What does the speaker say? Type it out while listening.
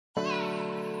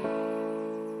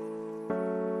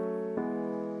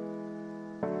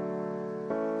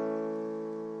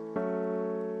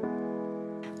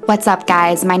What's up,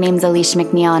 guys? My name's Alicia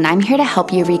McNeil, and I'm here to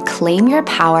help you reclaim your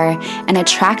power and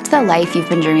attract the life you've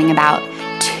been dreaming about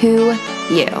to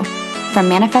you. From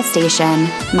manifestation,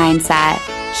 mindset,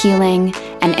 healing,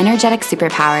 and energetic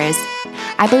superpowers,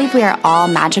 I believe we are all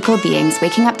magical beings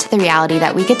waking up to the reality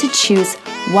that we get to choose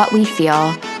what we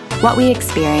feel, what we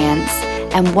experience,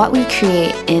 and what we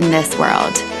create in this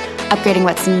world. Upgrading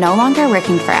what's no longer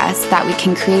working for us, that we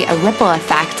can create a ripple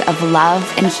effect of love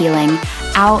and healing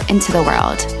out into the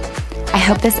world. I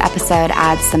hope this episode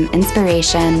adds some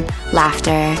inspiration,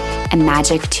 laughter, and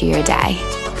magic to your day.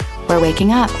 We're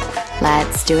waking up.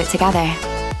 Let's do it together.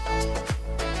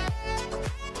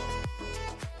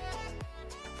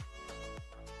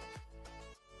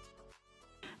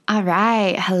 All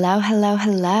right.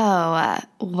 Hello.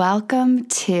 Welcome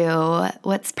to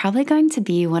what's probably going to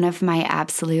be one of my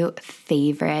absolute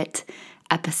favorite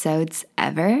episodes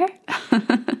ever.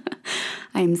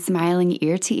 I'm smiling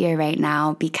ear to ear right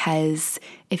now because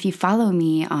if you follow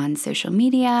me on social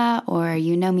media or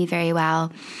you know me very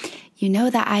well, you know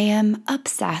that I am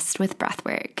obsessed with breath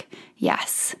work.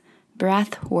 Yes,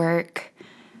 breath work.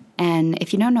 And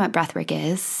if you don't know what breath work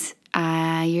is,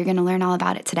 you're going to learn all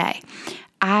about it today.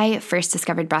 I first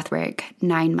discovered breathwork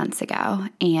 9 months ago,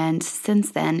 and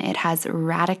since then it has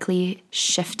radically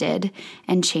shifted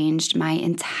and changed my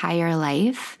entire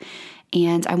life.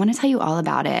 And I want to tell you all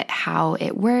about it, how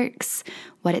it works,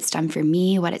 what it's done for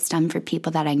me, what it's done for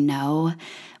people that I know,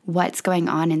 what's going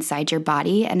on inside your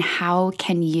body, and how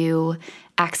can you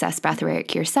access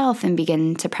breathwork yourself and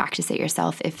begin to practice it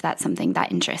yourself if that's something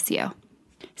that interests you.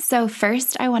 So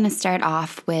first, I want to start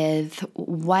off with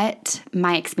what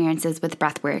my experiences with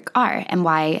breathwork are and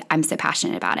why I'm so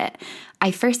passionate about it. I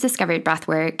first discovered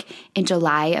breathwork in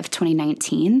July of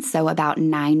 2019, so about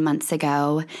 9 months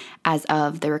ago as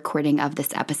of the recording of this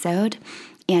episode.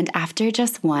 And after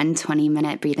just one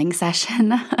 20-minute breathing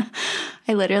session,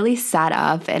 I literally sat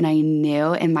up and I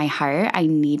knew in my heart I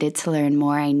needed to learn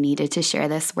more. I needed to share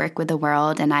this work with the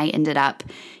world. And I ended up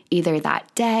either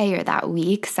that day or that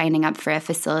week signing up for a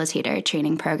facilitator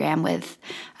training program with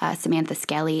Samantha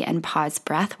Skelly and Pause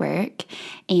Breathwork.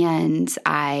 And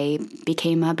I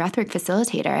became a breathwork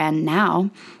facilitator. And now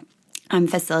I'm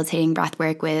facilitating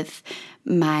breathwork with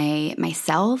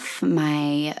myself,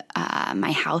 my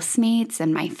housemates,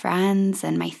 and my friends,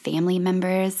 and my family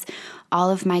members,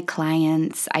 all of my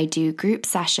clients. I do group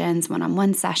sessions,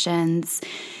 one-on-one sessions.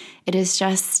 It is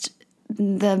just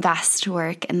the best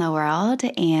work in the world.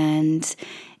 And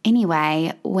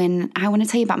anyway, when I want to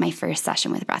tell you about my first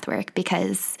session with breathwork,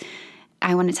 because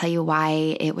I want to tell you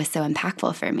why it was so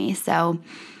impactful for me. So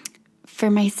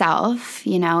for myself,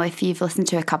 if you've listened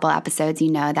to a couple episodes,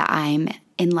 you know that I'm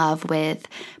in love with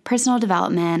personal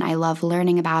development. I love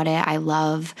learning about it. I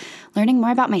love learning more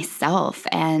about myself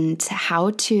and how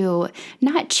to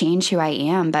not change who I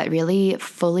am, but really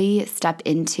fully step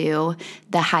into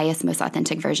the highest, most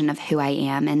authentic version of who I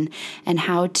am, and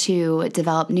how to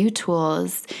develop new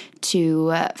tools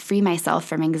to free myself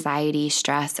from anxiety,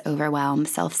 stress, overwhelm,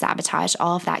 self-sabotage,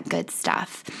 all of that good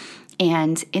stuff.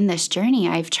 And in this journey,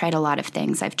 I've tried a lot of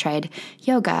things. I've tried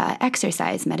yoga,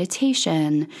 exercise,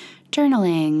 meditation,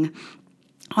 journaling,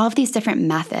 all of these different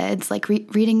methods, like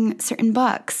reading certain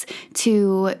books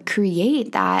to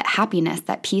create that happiness,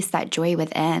 that peace, that joy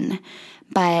within.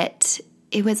 But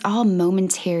it was all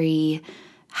momentary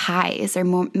highs or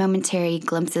momentary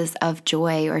glimpses of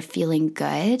joy or feeling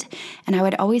good. And I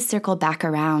would always circle back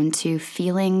around to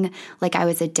feeling like I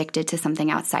was addicted to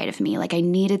something outside of me, like I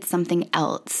needed something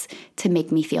else to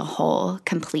make me feel whole,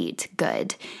 complete,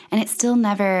 good. And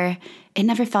it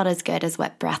never felt as good as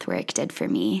what breathwork did for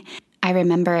me. I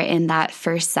remember in that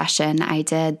first session, I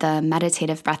did the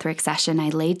meditative breathwork session. I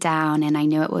laid down and I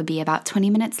knew it would be about 20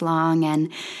 minutes long, and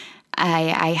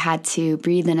I had to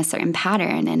breathe in a certain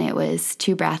pattern, and it was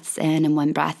 2 breaths in and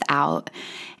 1 breath out.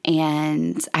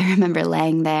 And I remember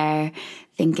laying there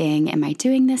thinking, am I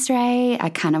doing this right? I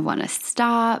kind of want to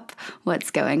stop.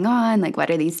 What's going on? Like, what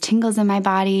are these tingles in my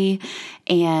body?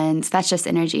 And that's just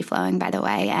energy flowing, by the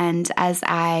way. And as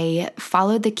I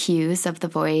followed the cues of the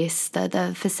voice, the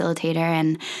facilitator,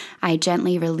 and I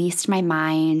gently released my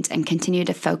mind and continued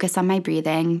to focus on my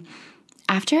breathing,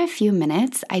 after a few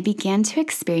minutes, I began to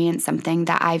experience something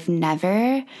that I've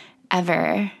never,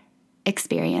 ever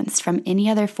experienced from any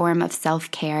other form of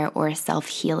self-care or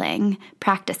self-healing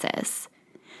practices.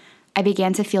 I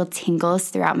began to feel tingles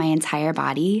throughout my entire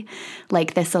body,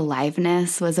 like this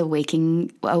aliveness was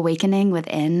awakening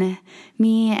within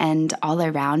me and all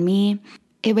around me.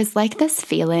 It was like this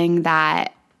feeling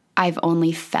that I've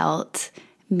only felt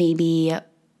maybe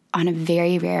on a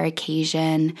very rare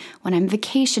occasion, when I'm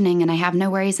vacationing and I have no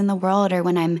worries in the world, or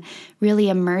when I'm really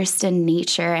immersed in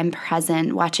nature and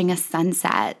present watching a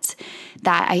sunset,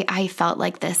 that I felt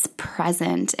like this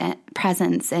presence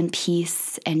and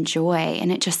peace and joy.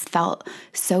 And it just felt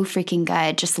so freaking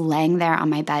good just laying there on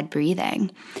my bed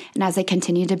breathing. And as I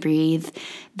continued to breathe,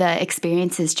 the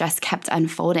experiences just kept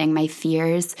unfolding. My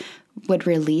fears would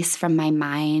release from my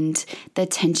mind. The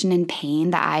tension and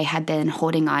pain that I had been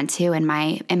holding on to in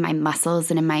my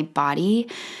muscles and in my body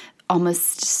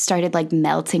almost started like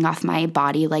melting off my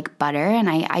body like butter. And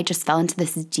I just fell into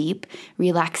this deep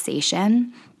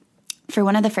relaxation. For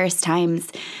one of the first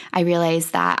times, I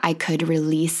realized that I could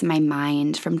release my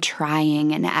mind from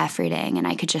trying and efforting, and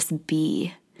I could just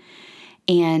be.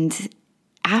 And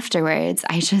afterwards,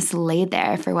 I just laid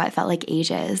there for what felt like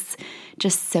ages,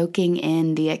 just soaking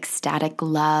in the ecstatic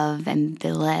love and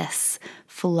bliss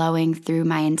flowing through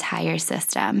my entire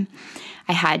system.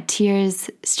 I had tears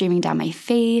streaming down my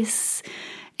face,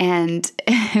 and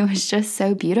it was just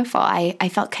so beautiful. I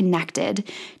felt connected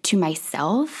to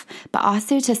myself, but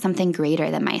also to something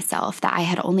greater than myself that I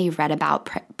had only read about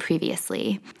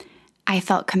previously. I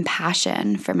felt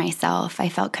compassion for myself. I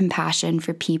felt compassion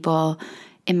for people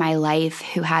in my life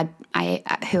who had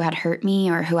hurt me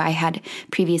or who I had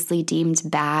previously deemed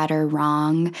bad or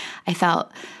wrong. I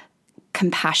felt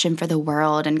compassion for the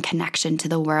world and connection to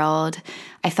the world.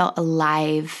 I felt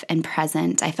alive and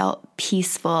present. I felt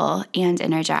peaceful and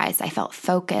energized. I felt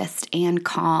focused and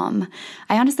calm.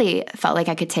 I honestly felt like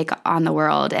I could take on the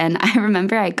world. And I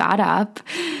remember I got up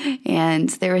and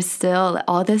there was still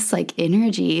all this like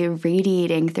energy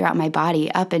radiating throughout my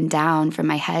body, up and down, from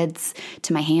my heads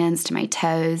to my hands to my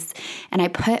toes. And I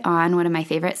put on one of my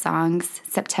favorite songs,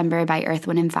 September by Earth,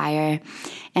 Wind & Fire.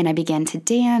 And I began to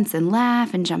dance and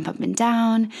laugh and jump up and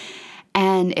down.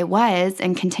 And it was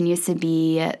and continues to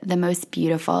be the most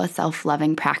beautiful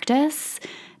self-loving practice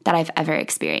that I've ever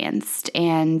experienced.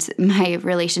 And my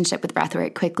relationship with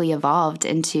breathwork quickly evolved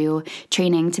into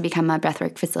training to become a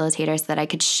breathwork facilitator so that I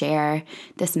could share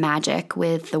this magic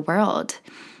with the world.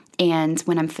 And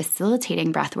when I'm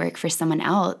facilitating breathwork for someone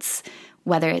else,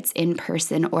 whether it's in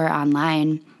person or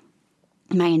online,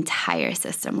 my entire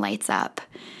system lights up.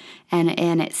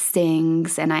 And it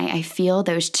stings, and I feel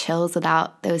those chills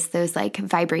without those like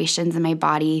vibrations in my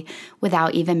body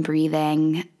without even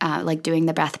breathing, like doing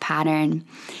the breath pattern.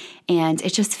 And it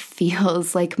just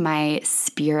feels like my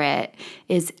spirit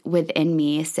is within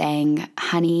me saying,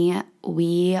 honey,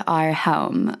 we are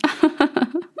home.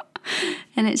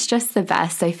 And it's just the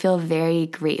best. I feel very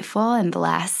grateful and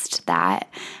blessed that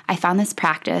I found this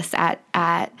practice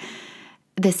at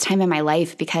this time in my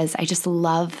life, because I just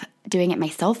love doing it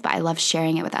myself, but I love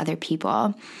sharing it with other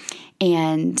people.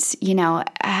 And,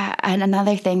 and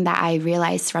another thing that I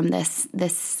realized from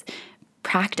this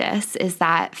practice is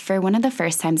that for one of the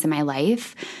first times in my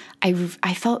life, I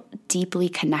felt deeply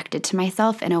connected to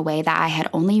myself in a way that I had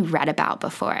only read about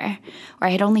before, or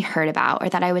I had only heard about, or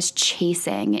that I was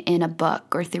chasing in a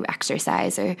book or through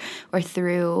exercise or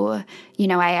through,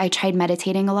 I tried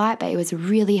meditating a lot, but it was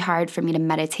really hard for me to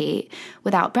meditate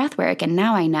without breath work. And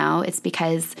now I know it's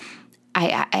because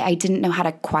I didn't know how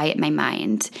to quiet my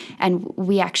mind. And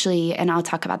we actually, and I'll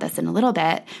talk about this in a little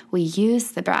bit, we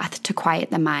use the breath to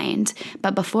quiet the mind.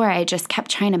 But before, I just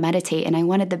kept trying to meditate, and I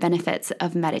wanted the benefits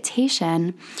of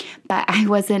meditation, but I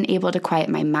wasn't able to quiet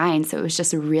my mind. So it was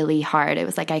just really hard. It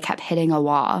was like I kept hitting a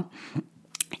wall.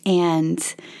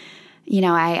 And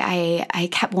I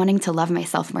kept wanting to love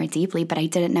myself more deeply, but I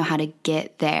didn't know how to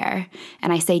get there.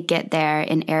 And I say get there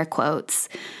in air quotes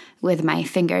with my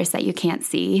fingers that you can't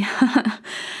see,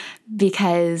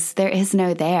 because there is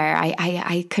no there.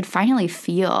 I could finally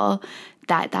feel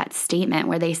that statement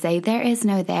where they say, there is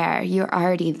no there, you're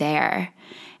already there.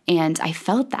 And I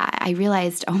felt that. I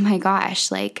realized, oh my gosh,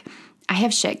 like I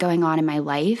have shit going on in my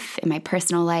life, in my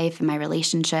personal life, in my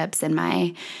relationships, in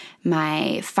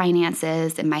my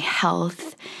finances, in my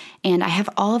health. And I have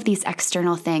all of these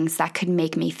external things that could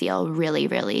make me feel really,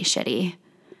 really shitty.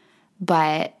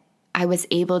 But I was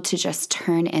able to just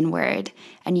turn inward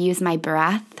and use my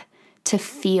breath to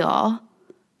feel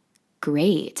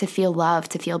great, to feel love,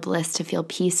 to feel bliss, to feel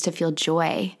peace, to feel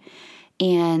joy.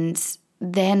 And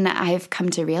then I've come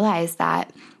to realize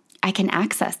that I can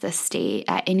access this state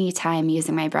at any time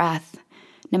using my breath,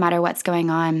 no matter what's going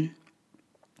on.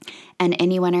 And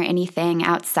anyone or anything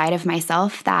outside of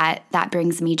myself that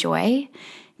brings me joy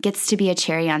gets to be a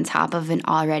cherry on top of an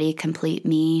already complete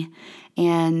me.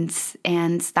 And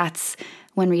that's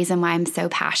one reason why I'm so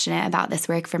passionate about this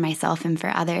work for myself and for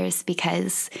others,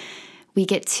 because we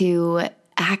get to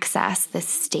access the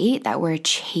state that we're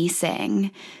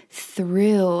chasing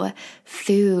through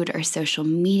food or social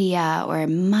media or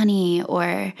money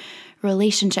or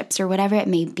relationships or whatever it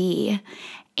may be,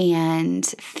 and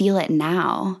feel it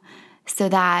now, so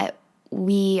that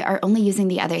we are only using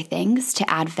the other things to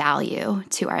add value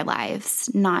to our lives,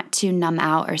 not to numb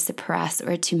out or suppress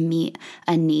or to meet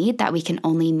a need that we can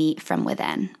only meet from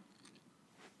within.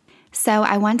 So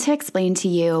I want to explain to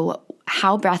you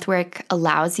how breathwork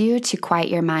allows you to quiet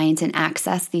your mind and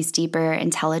access these deeper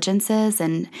intelligences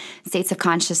and states of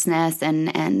consciousness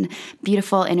and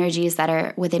beautiful energies that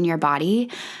are within your body.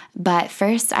 But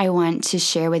first, I want to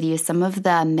share with you some of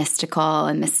the mystical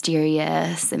and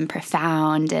mysterious and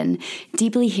profound and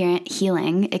deeply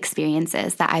healing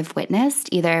experiences that I've witnessed,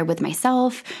 either with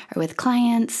myself or with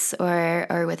clients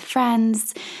or with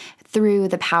friends, through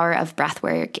the power of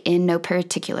breathwork in no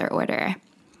particular order.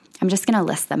 I'm just going to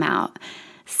list them out.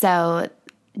 So,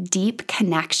 deep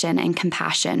connection and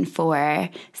compassion for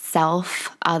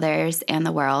self, others, and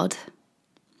the world.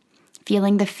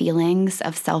 Feeling the feelings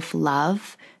of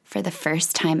self-love for the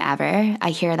first time ever.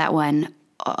 I hear that one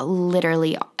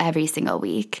literally every single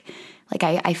week. Like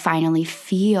I finally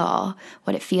feel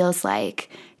what it feels like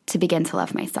to begin to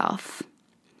love myself.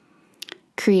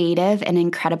 Creative and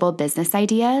incredible business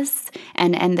ideas.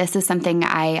 And this is something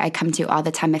I come to all the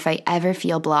time. If I ever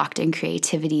feel blocked in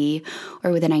creativity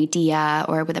or with an idea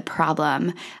or with a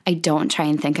problem, I don't try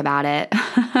and think about it.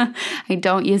 I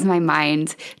don't use my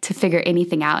mind to figure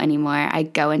anything out anymore. I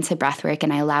go into breathwork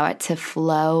and I allow it to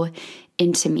flow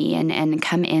into me and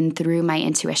come in through my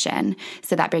intuition.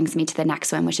 So that brings me to the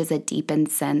next one, which is a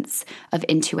deepened sense of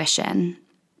intuition.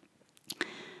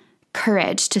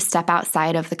 Courage to step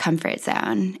outside of the comfort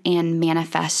zone and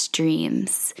manifest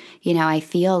dreams. You know, I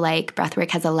feel like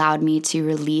breathwork has allowed me to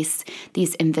release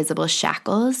these invisible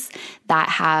shackles that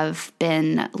have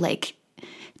been like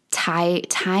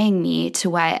tying me to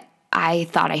what I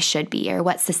thought I should be or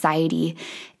what society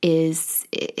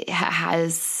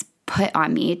has put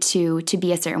on me to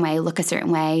be a certain way, look a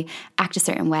certain way, act a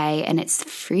certain way. And it's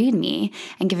freed me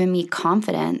and given me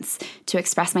confidence to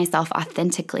express myself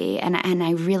authentically. And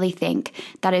I really think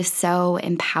that is so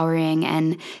empowering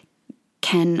and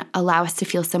can allow us to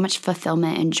feel so much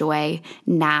fulfillment and joy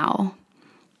now.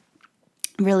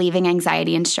 Relieving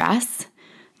anxiety and stress.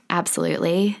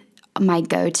 Absolutely. My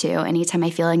go-to anytime I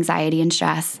feel anxiety and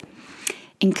stress.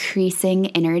 Increasing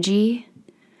energy.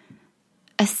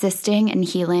 Assisting in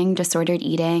healing disordered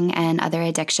eating and other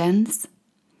addictions.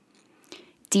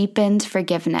 Deepened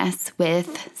forgiveness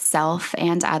with self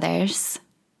and others.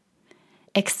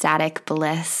 Ecstatic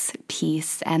bliss,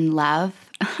 peace, and love.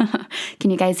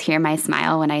 Can you guys hear my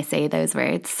smile when I say those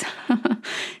words?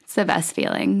 It's the best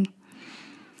feeling.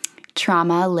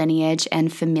 Trauma, lineage,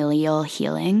 and familial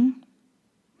healing.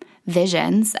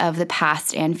 Visions of the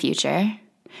past and future.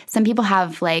 Some people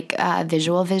have like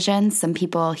visual visions. Some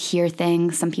people hear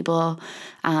things. Some people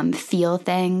feel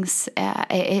things.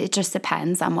 It just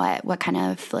depends on what kind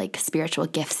of like spiritual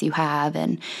gifts you have,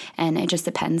 and it just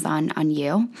depends on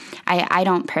you. I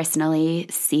don't personally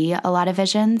see a lot of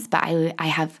visions, but I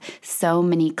have so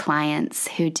many clients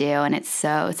who do, and it's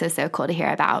so cool to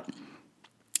hear about.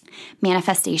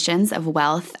 Manifestations of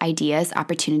wealth, ideas,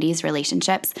 opportunities,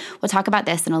 relationships. We'll talk about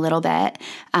this in a little bit,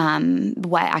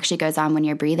 what actually goes on when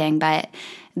you're breathing, but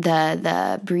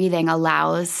the breathing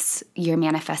allows your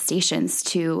manifestations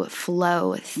to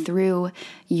flow through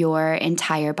your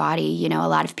entire body. You know, a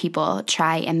lot of people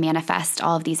try and manifest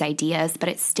all of these ideas, but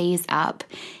it stays up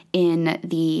in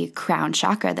the crown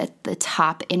chakra, the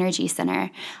top energy center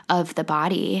of the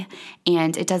body,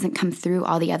 and it doesn't come through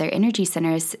all the other energy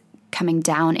centers coming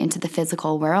down into the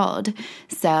physical world.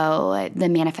 So the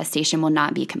manifestation will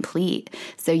not be complete.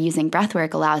 So using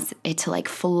breathwork allows it to like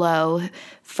flow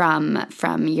from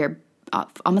your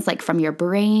almost like from your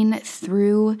brain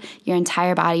through your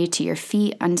entire body to your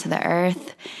feet onto the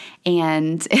earth.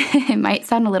 And it might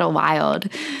sound a little wild,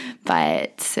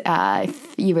 but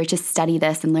if you were to study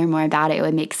this and learn more about it, it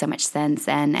would make so much sense.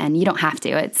 And you don't have to.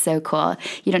 It's so cool.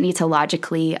 You don't need to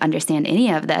logically understand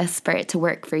any of this for it to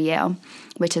work for you,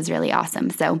 which is really awesome.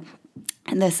 So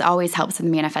this always helps with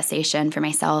manifestation for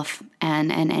myself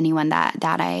and anyone that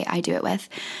I do it with.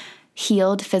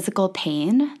 Healed physical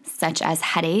pain, such as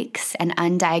headaches and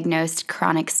undiagnosed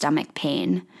chronic stomach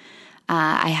pain.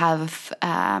 I have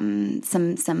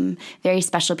some very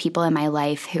special people in my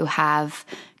life who have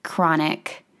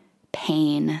chronic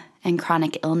pain and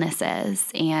chronic illnesses,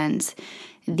 and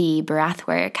the breath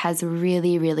work has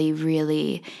really, really,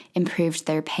 really improved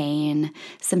their pain.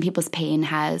 Some people's pain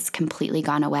has completely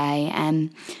gone away.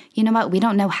 And you know what? We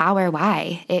don't know how or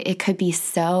why. It could be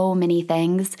so many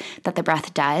things that the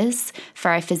breath does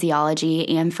for our physiology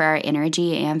and for our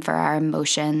energy and for our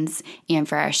emotions and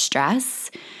for our stress.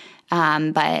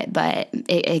 But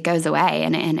it goes away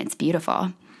and it's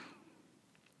beautiful.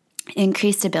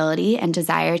 Increased ability and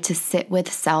desire to sit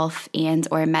with self and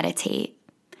or meditate.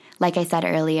 Like I said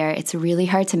earlier, it's really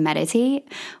hard to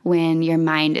meditate when your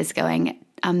mind is going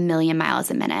a million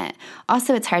miles a minute.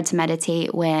 Also, it's hard to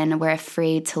meditate when we're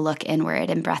afraid to look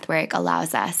inward, and breathwork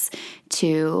allows us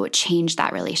to change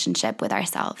that relationship with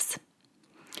ourselves.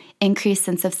 Increased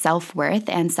sense of self-worth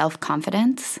and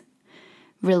self-confidence.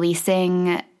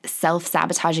 Releasing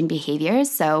self-sabotaging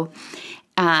behaviors. So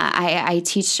I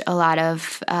teach a lot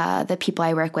of the people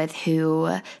I work with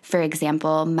who, for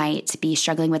example, might be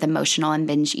struggling with emotional and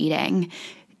binge eating,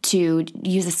 to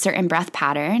use a certain breath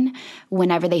pattern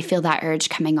whenever they feel that urge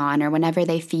coming on, or whenever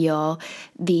they feel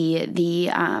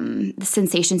the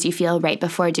sensations you feel right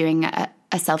before doing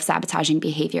a self-sabotaging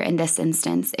behavior. In this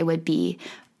instance, it would be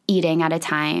eating at a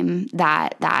time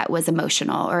that was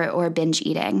emotional or binge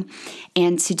eating.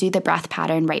 And to do the breath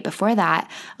pattern right before that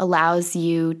allows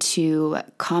you to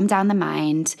calm down the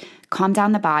mind, calm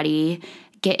down the body,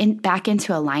 get back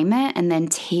into alignment, and then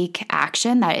take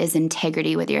action that is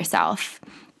integrity with yourself,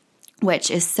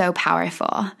 which is so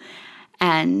powerful.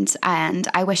 And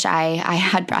I wish I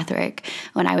had breathwork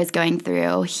when I was going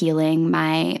through healing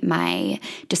my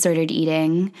disordered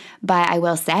eating. But I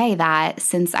will say that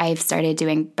since I've started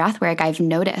doing breathwork, I've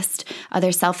noticed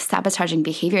other self-sabotaging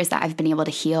behaviors that I've been able to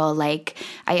heal. Like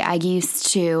I used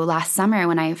to last summer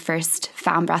when I first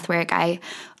found breathwork, I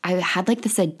had like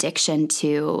this addiction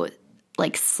to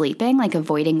like sleeping, like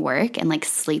avoiding work and like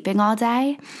sleeping all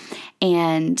day.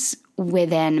 And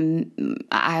within,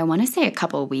 I want to say a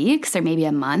couple weeks or maybe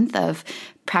a month of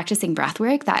practicing breath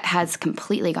work, that has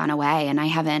completely gone away. And I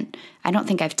don't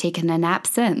think I've taken a nap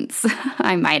since.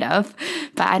 I might have,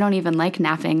 but I don't even like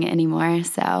napping anymore.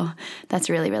 So that's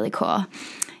really, really cool.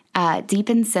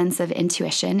 Deepened sense of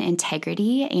intuition,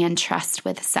 integrity, and trust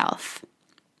with self.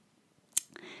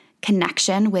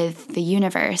 Connection with the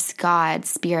universe, God,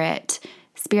 spirit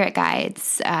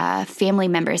guides, family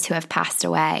members who have passed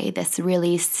away, this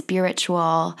really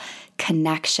spiritual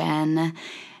connection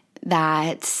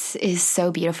that is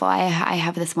so beautiful. I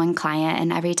have this one client,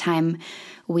 and every time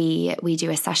we do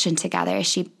a session together,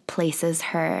 she places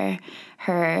her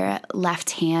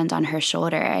left hand on her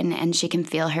shoulder, and she can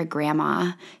feel her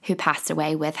grandma who passed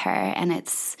away with her, and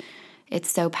it's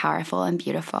so powerful and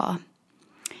beautiful.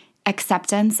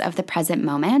 Acceptance of the present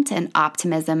moment and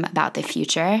optimism about the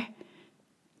future.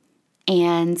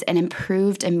 And an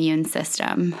improved immune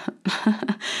system.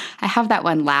 I have that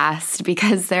one last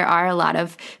because there are a lot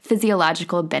of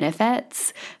physiological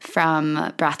benefits from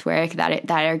breathwork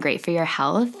that are great for your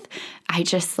health.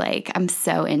 I'm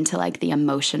so into like the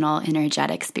emotional,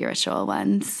 energetic, spiritual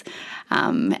ones.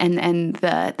 And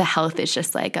the health is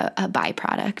just like a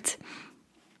byproduct.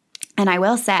 And I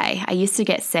will say, I used to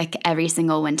get sick every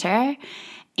single winter,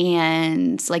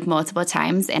 and like multiple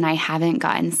times, and I haven't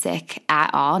gotten sick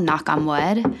at all, knock on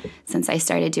wood, since I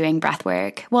started doing breath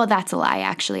work. Well, that's a lie,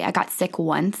 actually. I got sick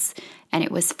once, and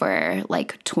it was for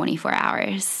like 24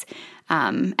 hours.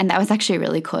 And that was actually a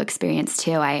really cool experience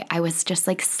too. I was just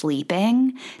like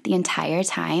sleeping the entire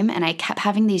time, and I kept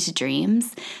having these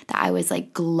dreams that I was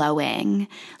like glowing,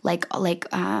 like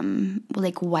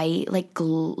white,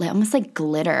 almost like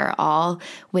glitter all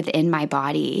within my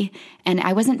body. And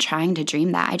I wasn't trying to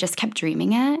dream that. I just kept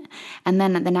dreaming it. And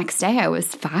then the next day I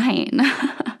was fine.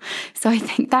 So I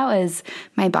think that was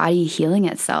my body healing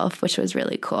itself, which was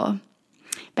really cool.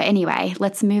 But anyway,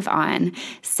 let's move on.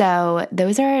 So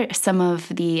those are some of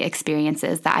the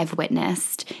experiences that I've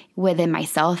witnessed within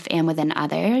myself and within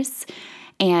others.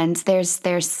 And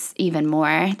there's even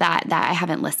more that I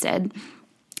haven't listed.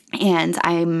 And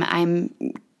I'm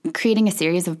creating a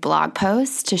series of blog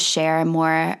posts to share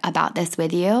more about this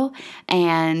with you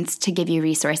and to give you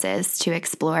resources to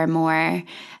explore more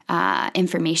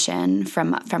information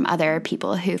from other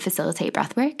people who facilitate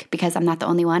breathwork, because I'm not the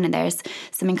only one, and there's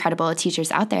some incredible teachers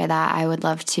out there that I would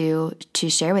love to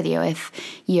share with you if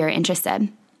you're interested.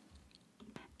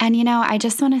 And I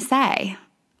just want to say,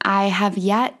 I have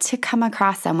yet to come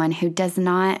across someone who does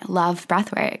not love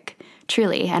breathwork.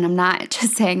 truly. And I'm not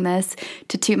just saying this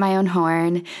to toot my own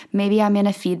horn. Maybe I'm in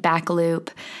a feedback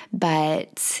loop,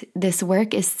 but this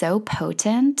work is so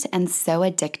potent and so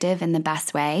addictive in the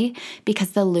best way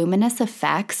because the luminous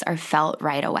effects are felt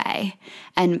right away.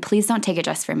 And please don't take it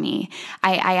just from me.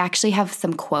 I actually have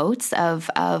some quotes of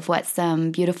what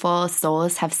some beautiful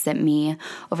souls have sent me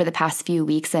over the past few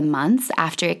weeks and months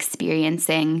after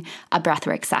experiencing a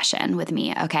breathwork session with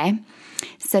me, okay?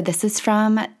 So this is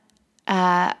from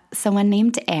someone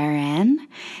named Erin,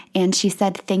 and she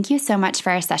said, "Thank you so much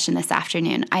for our session this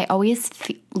afternoon. I always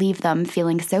leave them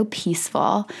feeling so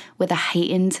peaceful with a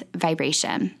heightened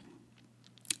vibration."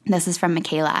 This is from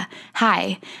Michaela.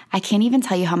 "Hi, I can't even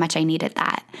tell you how much I needed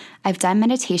that. I've done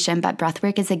meditation, but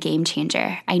breathwork is a game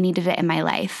changer. I needed it in my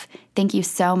life. Thank you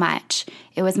so much.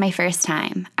 It was my first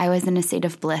time. I was in a state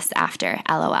of bliss after,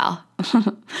 LOL."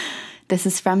 This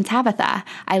is from Tabitha.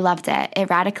 "I loved it. It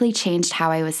radically changed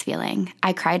how I was feeling.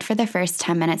 I cried for the first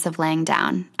 10 minutes of laying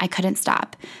down. I couldn't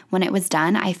stop. When it was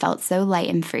done, I felt so light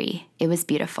and free. It was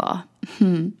beautiful."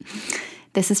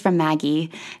 This is from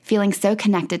Maggie. "Feeling so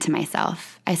connected to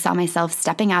myself. I saw myself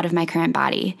stepping out of my current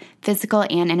body, physical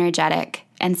and energetic,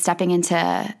 and stepping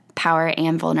into power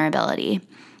and vulnerability.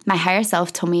 My higher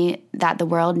self told me that the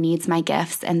world needs my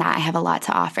gifts and that I have a lot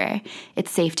to offer.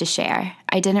 It's safe to share.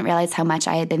 I didn't realize how much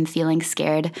I had been feeling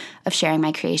scared of sharing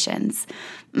my creations."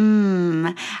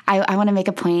 I want to make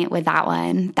a point with that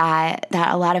one, that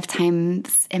a lot of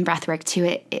times in breathwork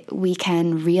too, we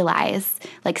can realize,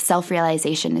 like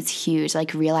self-realization is huge,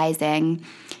 like realizing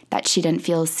that she didn't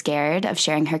feel scared of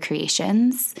sharing her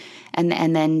creations.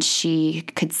 And then she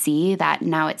could see that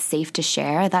now it's safe to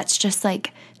share. That's just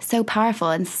like so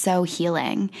powerful and so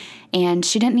healing. And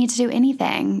she didn't need to do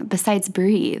anything besides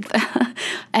breathe.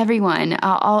 Everyone,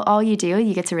 all you do,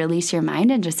 you get to release your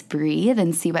mind and just breathe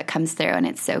and see what comes through. And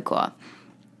it's so cool.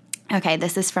 Okay,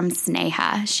 this is from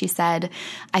Sneha. She said,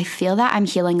 "I feel that I'm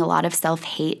healing a lot of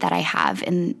self-hate that I have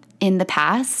in the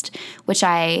past, which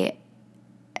let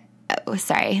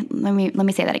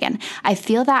me say that again. I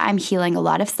feel that I'm healing a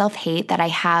lot of self-hate that I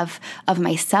have of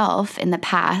myself in the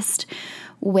past,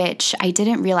 which I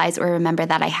didn't realize or remember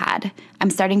that I had. I'm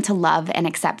starting to love and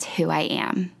accept who I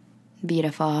am."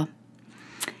 Beautiful.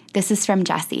 This is from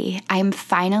Jessie. "I'm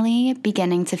finally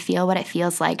beginning to feel what it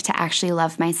feels like to actually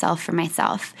love myself for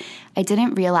myself. I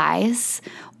didn't realize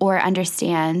or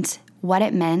understand what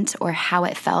it meant or how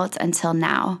it felt until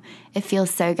now. It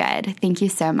feels so good. Thank you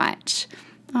so much."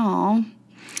 Oh,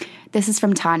 this is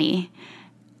from Tani.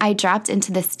 "I dropped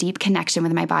into this deep connection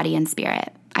with my body and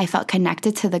spirit. I felt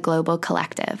connected to the global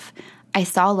collective. I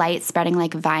saw light spreading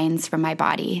like vines from my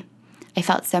body. I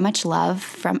felt so much love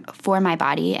for my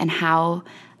body and how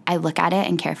I look at it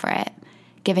and care for it,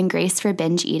 giving grace for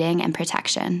binge eating and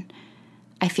protection.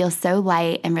 I feel so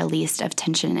light and released of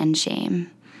tension and shame."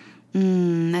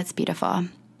 That's beautiful.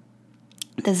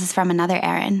 This is from another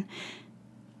Erin.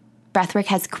 "Breathwork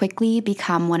has quickly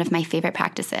become one of my favorite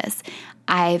practices.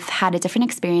 I've had a different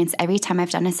experience every time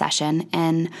I've done a session,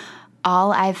 and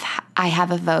I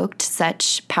have evoked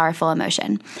such powerful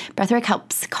emotion. Breathwork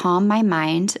helps calm my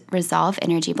mind, resolve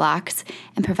energy blocks,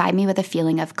 and provide me with a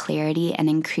feeling of clarity and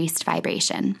increased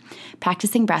vibration.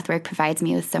 Practicing breathwork provides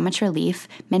me with so much relief,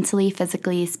 mentally,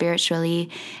 physically, spiritually,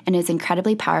 and is an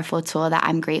incredibly powerful tool that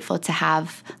I'm grateful to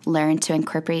have learned to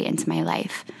incorporate into my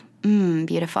life."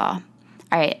 Beautiful. All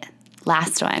right.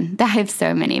 Last one. I have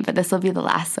so many, but this will be the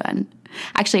last one.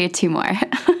 Actually, 2 more.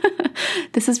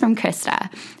 This is from Krista.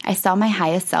 "I saw my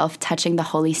highest self touching the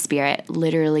Holy Spirit,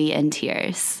 literally in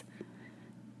tears."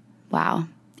 Wow.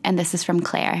 And this is from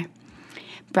Claire.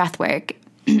 "Breathwork."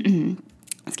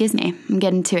 Excuse me. I'm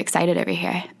getting too excited over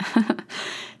here.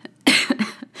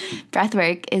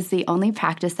 "Breathwork is the only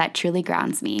practice that truly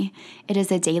grounds me. It is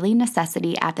a daily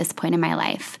necessity at this point in my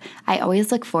life. I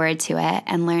always look forward to it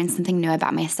and learn something new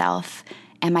about myself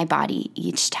and my body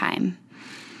each time."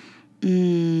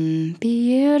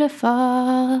 Beautiful.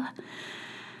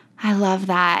 I love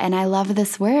that. And I love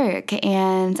this work.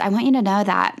 And I want you to know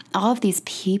that all of these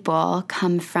people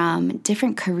come from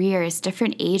different careers,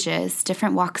 different ages,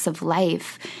 different walks of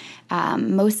life.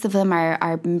 Most of them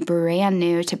are brand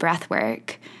new to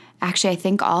breathwork. Actually, I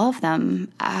think all of them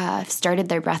started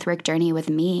their breathwork journey with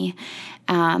me.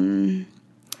 Those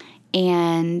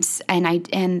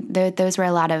were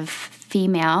a lot of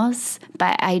females,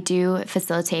 but I do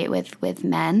facilitate with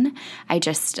men. I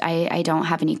don't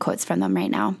have any quotes from them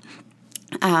right now.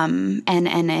 And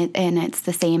it's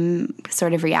the same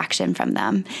sort of reaction from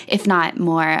them, if not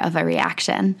more of a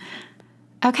reaction.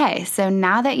 Okay, so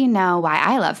now that you know why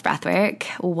I love breathwork,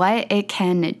 what it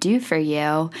can do for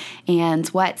you, and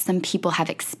what some people have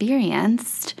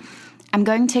experienced, I'm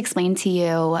going to explain to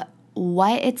you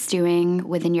what it's doing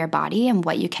within your body and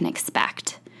what you can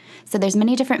expect. So there's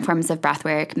many different forms of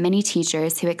breathwork, many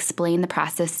teachers who explain the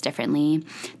process differently.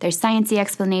 There's sciencey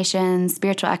explanations,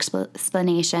 spiritual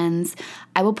explanations.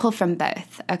 I will pull from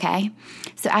both, okay?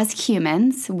 So as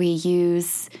humans, we're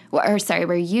used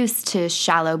to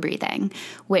shallow breathing,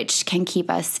 which can keep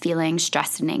us feeling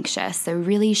stressed and anxious. So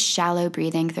really shallow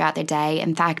breathing throughout the day.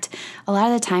 In fact, a lot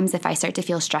of the times if I start to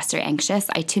feel stressed or anxious,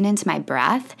 I tune into my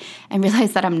breath and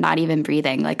realize that I'm not even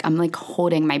breathing. I'm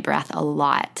holding my breath a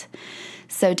lot.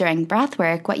 So during breath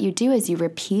work, what you do is you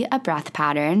repeat a breath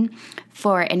pattern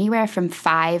for anywhere from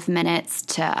 5 minutes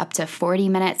to up to 40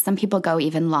 minutes. Some people go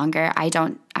even longer. I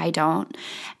don't.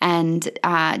 And it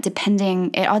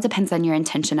all depends on your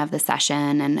intention of the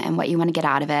session and what you want to get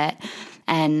out of it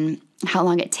and how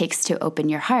long it takes to open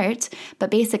your heart.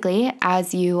 But basically,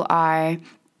 as you are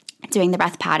doing the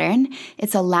breath pattern,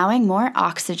 it's allowing more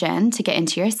oxygen to get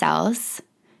into your cells.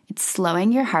 It's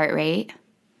slowing your heart rate,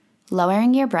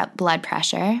 lowering your blood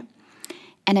pressure,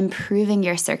 and improving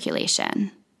your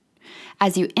circulation.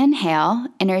 As you inhale,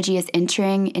 energy is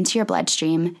entering into your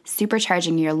bloodstream,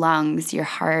 supercharging your lungs, your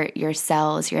heart, your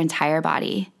cells, your entire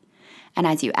body. And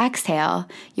as you exhale,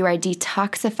 you are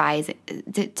detoxifying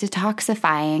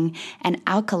and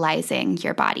alkalizing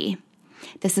your body.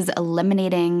 This is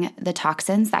eliminating the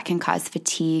toxins that can cause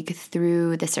fatigue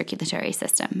through the circulatory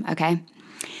system, okay?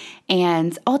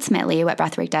 And ultimately, what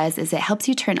breathwork does is it helps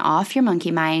you turn off your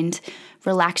monkey mind,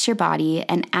 relax your body,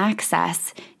 and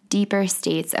access deeper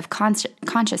states of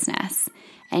consciousness.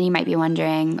 And you might be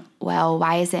wondering, well,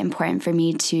 why is it important for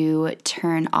me to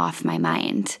turn off my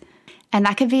mind? And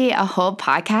that could be a whole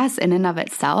podcast in and of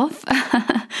itself.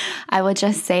 I would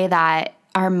just say that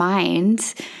our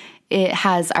mind, it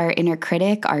has our inner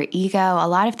critic, our ego, a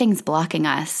lot of things blocking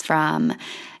us from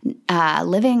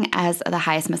living as the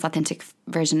highest, most authentic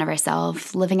version of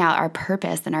ourselves, living out our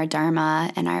purpose and our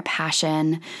dharma and our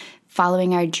passion,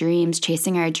 following our dreams,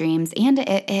 chasing our dreams. And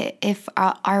if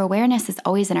our awareness is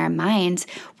always in our mind,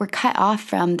 we're cut off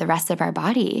from the rest of our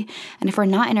body. And if we're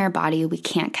not in our body, we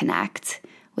can't connect.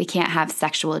 We can't have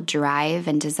sexual drive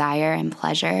and desire and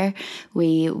pleasure.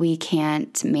 We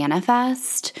can't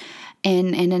manifest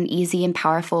in an easy and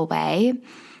powerful way.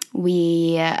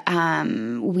 We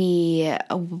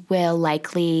will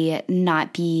likely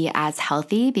not be as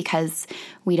healthy because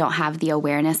we don't have the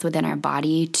awareness within our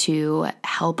body to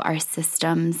help our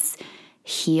systems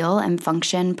heal and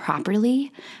function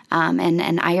properly. And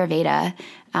Ayurveda,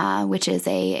 which is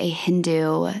a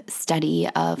Hindu study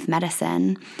of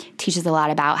medicine, teaches a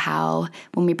lot about how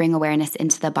when we bring awareness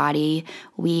into the body,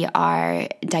 we are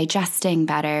digesting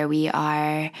better. We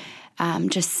are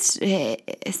just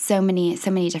so many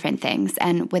different things.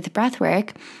 And with breath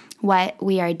work, what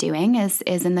we are doing is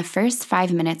in the first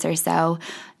 5 minutes or so,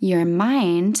 your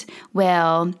mind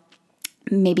will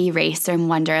maybe race or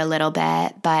wonder a little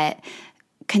bit, but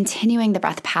continuing the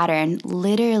breath pattern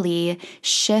literally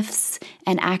shifts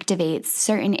and activates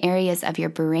certain areas of your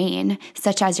brain,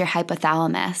 such as your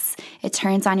hypothalamus. It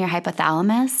turns on your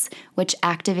hypothalamus, which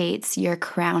activates your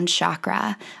crown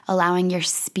chakra, allowing your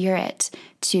spirit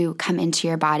to come into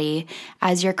your body.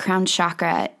 As your crown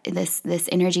chakra, this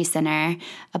energy center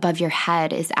above your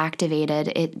head is activated,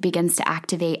 it begins to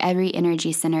activate every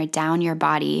energy center down your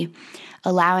body,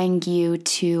 allowing you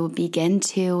to begin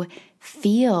to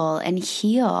feel and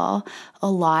heal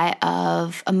a lot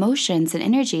of emotions and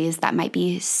energies that might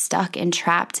be stuck and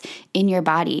trapped in your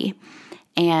body.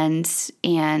 And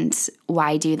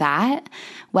why do that?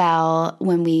 Well,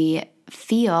 when we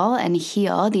feel and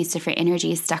heal these different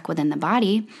energies stuck within the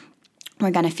body, we're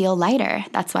going to feel lighter.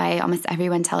 That's why almost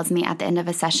everyone tells me at the end of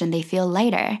a session they feel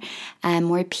lighter and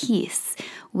more peace.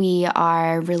 We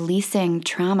are releasing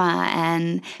trauma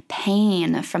and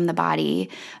pain from the body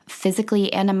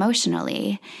physically and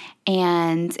emotionally.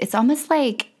 And it's almost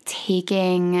like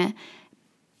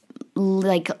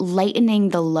lightening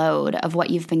the load of what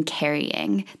you've been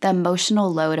carrying, the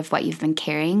emotional load of what you've been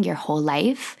carrying your whole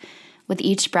life. With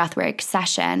each breathwork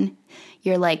session,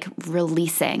 you're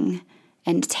releasing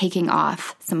and taking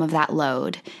off some of that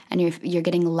load, and you're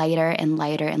getting lighter and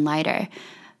lighter and lighter.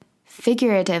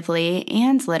 Figuratively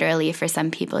and literally for some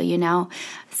people,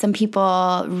 some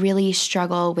people really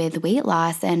struggle with weight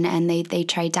loss and they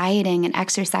try dieting and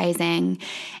exercising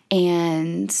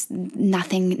and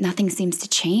nothing seems to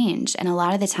change. And a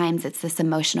lot of the times it's this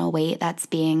emotional weight that's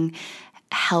being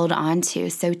held onto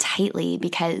so tightly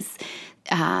because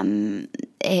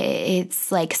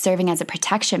it's like serving as a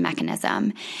protection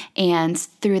mechanism. And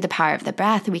through the power of the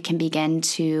breath, we can begin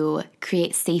to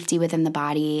create safety within the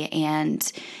body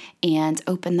and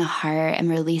open the heart and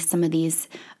release some of these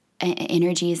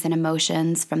energies and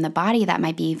emotions from the body that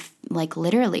might be like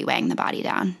literally weighing the body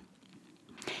down.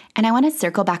 And I want to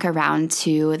circle back around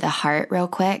to the heart real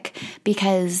quick,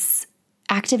 because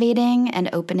activating and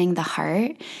opening the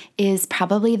heart is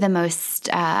probably the most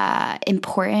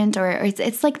important, or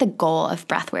it's like the goal of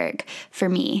breathwork for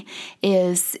me,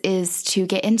 is to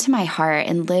get into my heart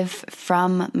and live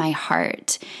from my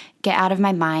heart. Get out of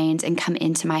my mind and come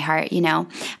into my heart. You know,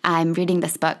 I'm reading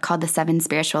this book called The 7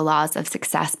 Spiritual Laws of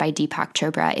Success by Deepak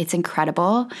Chopra. It's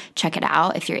incredible. Check it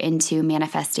out if you're into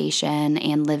manifestation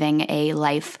and living a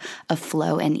life of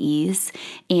flow and ease.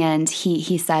 And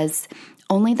he says,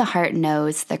 only the heart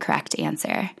knows the correct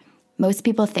answer. Most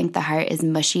people think the heart is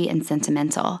mushy and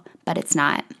sentimental, but it's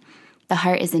not. The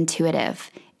heart is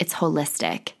intuitive. It's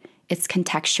holistic. It's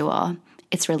contextual.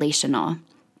 It's relational.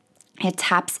 It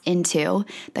taps into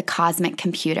the cosmic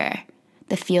computer,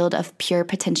 the field of pure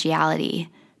potentiality,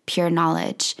 pure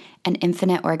knowledge, and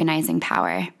infinite organizing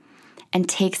power, and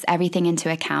takes everything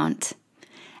into account.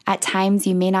 At times,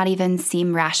 you may not even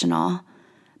seem rational,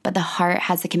 but the heart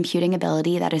has a computing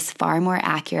ability that is far more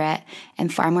accurate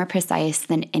and far more precise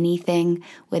than anything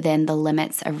within the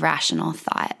limits of rational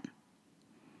thought.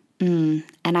 And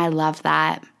I love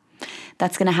that.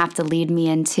 That's going to have to lead me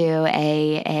into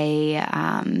a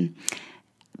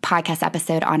podcast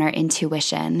episode on our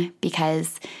intuition,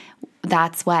 because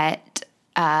that's what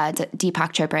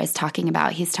Deepak Chopra is talking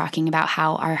about. He's talking about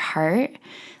how our heart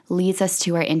leads us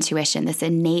to our intuition, this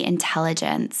innate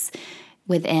intelligence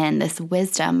within, this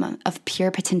wisdom of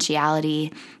pure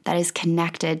potentiality that is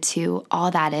connected to all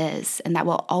that is, and that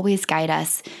will always guide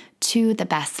us to the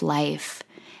best life.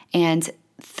 And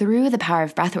through the power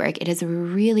of breathwork, it has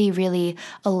really, really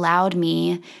allowed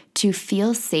me to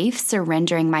feel safe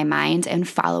surrendering my mind and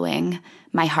following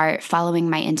my heart, following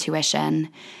my intuition,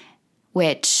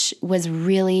 which was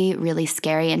really, really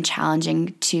scary and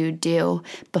challenging to do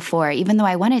before. Even though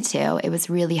I wanted to, it was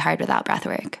really hard without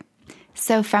breathwork.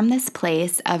 So from this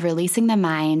place of releasing the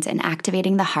mind and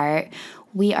activating the heart,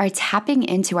 we are tapping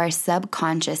into our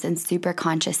subconscious and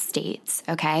superconscious states,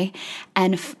 okay?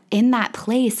 And in that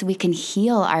place, we can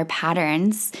heal our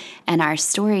patterns and our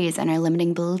stories and our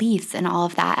limiting beliefs and all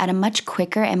of that at a much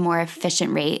quicker and more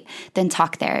efficient rate than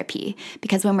talk therapy.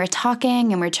 Because when we're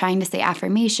talking and we're trying to say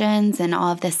affirmations and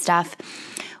all of this stuff,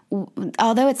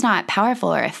 although it's not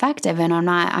powerful or effective, and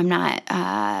I'm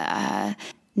not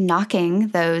knocking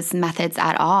those methods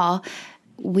at all,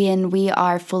 when we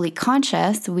are fully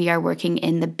conscious, we are working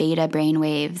in the beta brain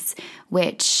waves,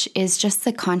 which is just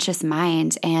the conscious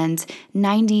mind. And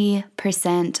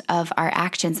 90% of our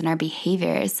actions and our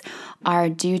behaviors are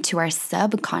due to our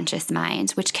subconscious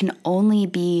mind, which can only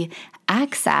be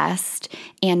accessed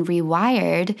and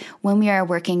rewired when we are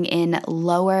working in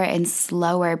lower and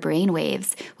slower brain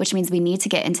waves, which means we need to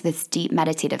get into this deep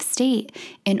meditative state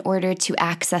in order to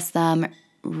access them,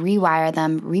 rewire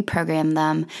them, reprogram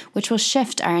them, which will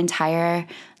shift our entire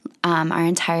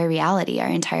reality, our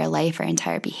entire life, our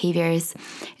entire behaviors.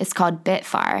 It's called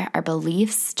BITFAR. Our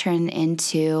beliefs turn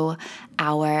into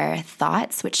our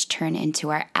thoughts, which turn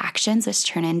into our actions, which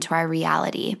turn into our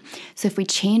reality. So if we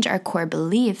change our core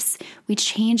beliefs, we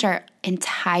change our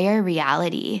entire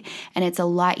reality. And it's a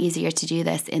lot easier to do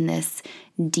this in this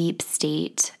deep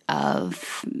state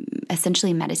of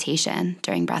essentially meditation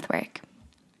during breath work.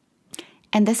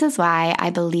 And this is why I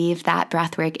believe that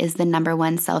breathwork is the number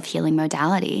one self-healing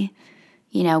modality.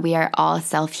 You know, we are all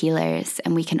self-healers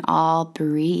and we can all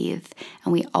breathe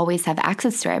and we always have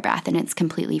access to our breath and it's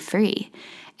completely free.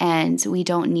 And we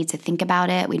don't need to think about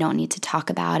it. We don't need to talk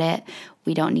about it.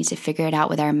 We don't need to figure it out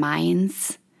with our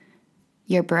minds.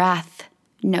 Your breath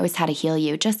knows how to heal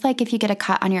you. Just like if you get a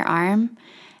cut on your arm,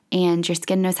 and your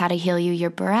skin knows how to heal you, your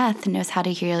breath knows how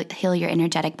to heal your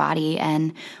energetic body.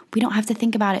 And we don't have to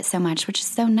think about it so much, which is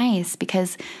so nice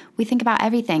because we think about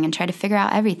everything and try to figure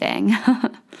out everything.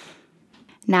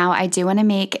 Now, I do want to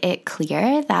make it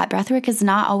clear that breathwork is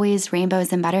not always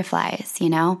rainbows and butterflies, you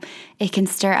know? It can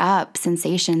stir up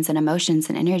sensations and emotions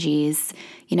and energies.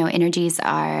 You know,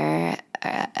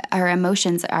 our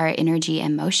emotions are energy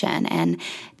and motion, and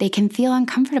they can feel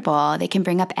uncomfortable. They can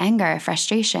bring up anger,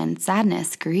 frustration,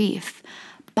 sadness, grief.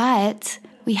 But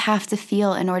we have to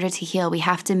feel in order to heal. We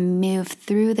have to move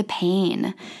through the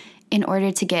pain in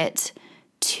order to get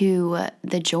to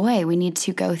the joy. We need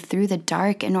to go through the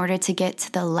dark in order to get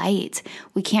to the light.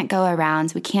 We can't go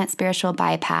around. We can't spiritual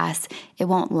bypass. It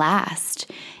won't last.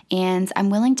 And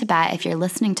I'm willing to bet if you're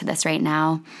listening to this right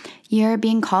now, you're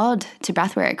being called to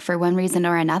breathwork for one reason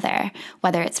or another,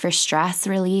 whether it's for stress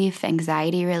relief,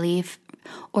 anxiety relief,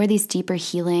 or these deeper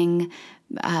healing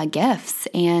gifts.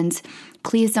 And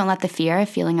please don't let the fear of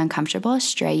feeling uncomfortable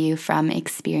stray you from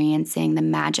experiencing the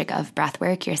magic of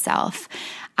breathwork yourself.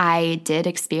 I did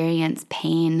experience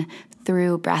pain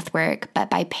through breathwork, but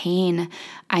by pain,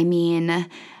 I mean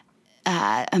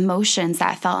emotions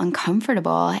that felt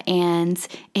uncomfortable, and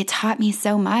it taught me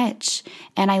so much.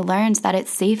 And I learned that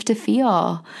it's safe to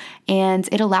feel, and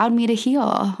it allowed me to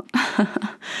heal.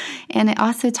 And it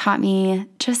also taught me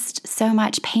just so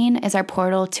much. Pain is our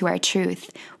portal to our truth.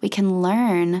 We can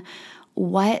learn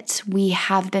what we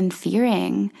have been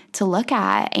fearing to look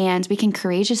at, and we can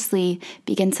courageously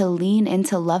begin to lean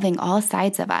into loving all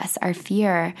sides of us, our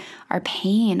fear, our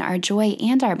pain, our joy,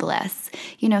 and our bliss.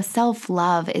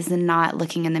 Self-love is not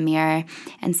looking in the mirror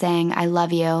and saying, I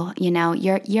love you,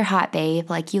 you're hot, babe,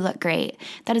 like you look great.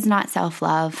 That is not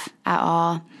self-love at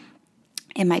all.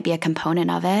 It might be a component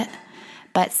of it,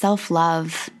 but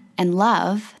self-love and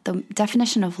love, the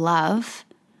definition of love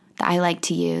that I like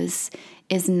to use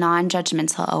is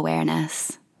non-judgmental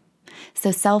awareness.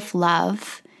 So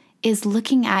self-love is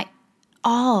looking at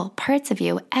all parts of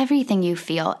you, everything you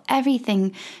feel,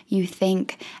 everything you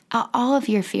think, all of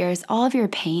your fears, all of your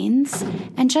pains,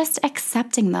 and just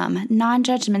accepting them,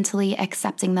 non-judgmentally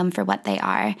accepting them for what they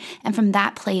are. And from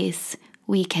that place,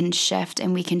 we can shift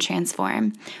and we can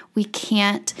transform. We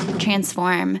can't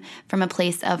transform from a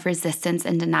place of resistance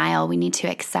and denial. We need to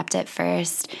accept it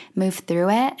first, move through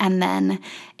it, and then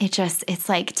it's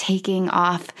like taking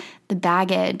off the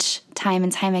baggage time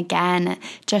and time again,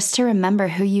 just to remember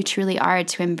who you truly are,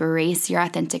 to embrace your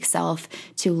authentic self,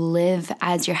 to live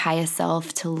as your highest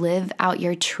self, to live out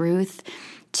your truth,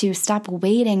 to stop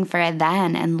waiting for a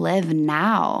then and live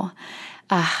now.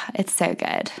 It's so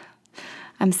good.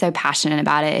 I'm so passionate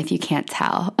about it, if you can't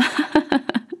tell.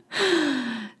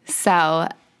 So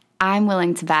I'm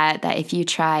willing to bet that if you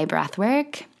try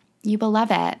breathwork, you will love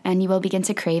it, and you will begin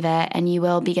to crave it, and you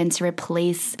will begin to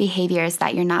replace behaviors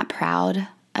that you're not proud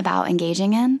about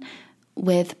engaging in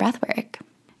with breathwork.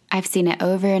 I've seen it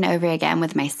over and over again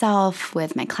with myself,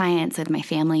 with my clients, with my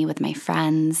family, with my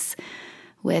friends,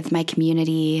 with my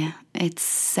community. It's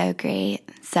so great.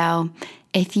 So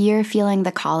if you're feeling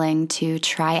the calling to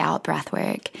try out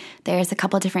breathwork, there's a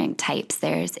couple different types.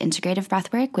 There's integrative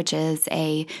breathwork, which is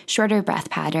a shorter breath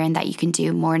pattern that you can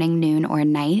do morning, noon, or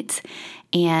night.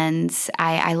 And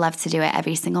I love to do it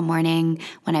every single morning.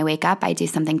 When I wake up, I do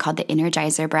something called the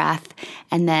Energizer breath.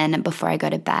 And then before I go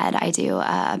to bed, I do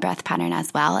a breath pattern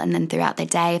as well. And then throughout the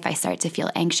day, if I start to feel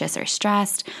anxious or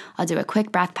stressed, I'll do a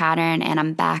quick breath pattern and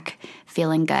I'm back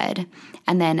feeling good.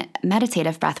 And then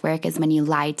meditative breath work is when you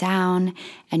lie down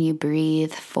and you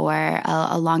breathe for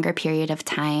a longer period of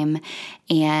time,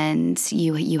 and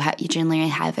you generally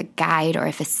have a guide or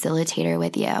a facilitator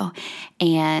with you,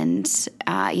 and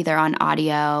either on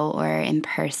audio or in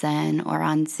person or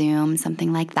on Zoom,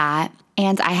 something like that.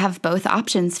 And I have both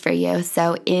options for you.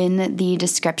 So in the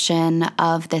description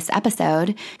of this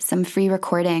episode, some free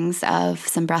recordings of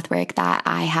some breathwork that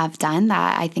I have done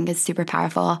that I think is super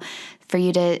powerful for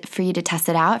you to test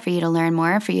it out, for you to learn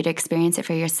more, for you to experience it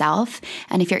for yourself.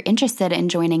 And if you're interested in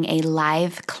joining a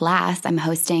live class, I'm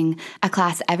hosting a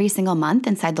class every single month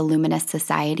inside the Luminous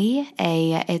Society.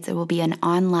 It will be an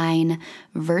online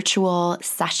virtual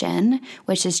session,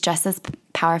 which is just as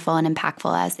powerful and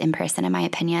impactful as in person, in my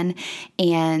opinion.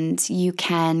 And you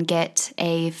can get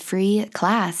a free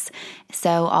class.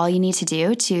 So all you need to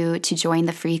do to join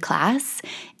the free class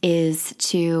is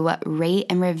to rate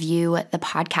and review the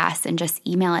podcast and just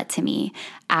email it to me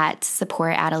at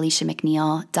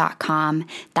support@aliciamcneil.com.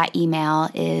 That email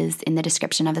is in the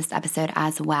description of this episode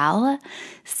as well.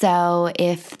 So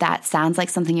if that sounds like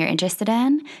something you're interested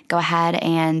in, go ahead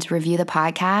and review the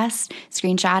podcast,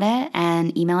 screenshot it,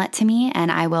 and email it to me,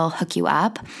 and I will hook you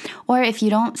up. Or if you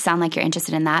don't sound like you're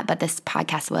interested in that, but this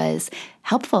podcast was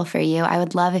helpful for you, I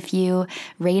would love if you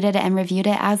rated and reviewed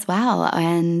it as well,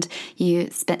 and you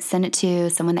send it to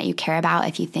someone that you care about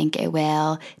if you think it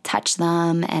will touch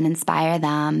them and inspire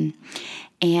them.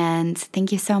 And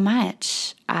thank you so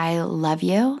much. I love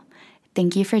you.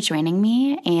 Thank you for joining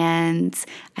me, and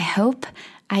I hope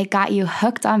I got you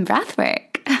hooked on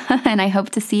breathwork, and I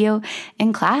hope to see you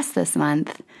in class this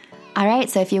month. All right,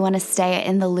 so if you want to stay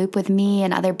in the loop with me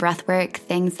and other breathwork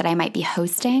things that I might be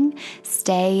hosting,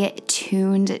 stay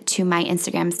tuned to my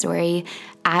Instagram story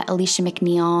at Alicia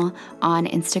McNeil on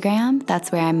Instagram.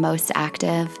 That's where I'm most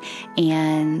active.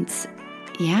 And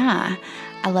yeah,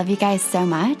 I love you guys so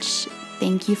much.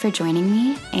 Thank you for joining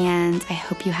me, and I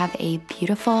hope you have a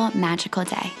beautiful, magical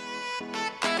day.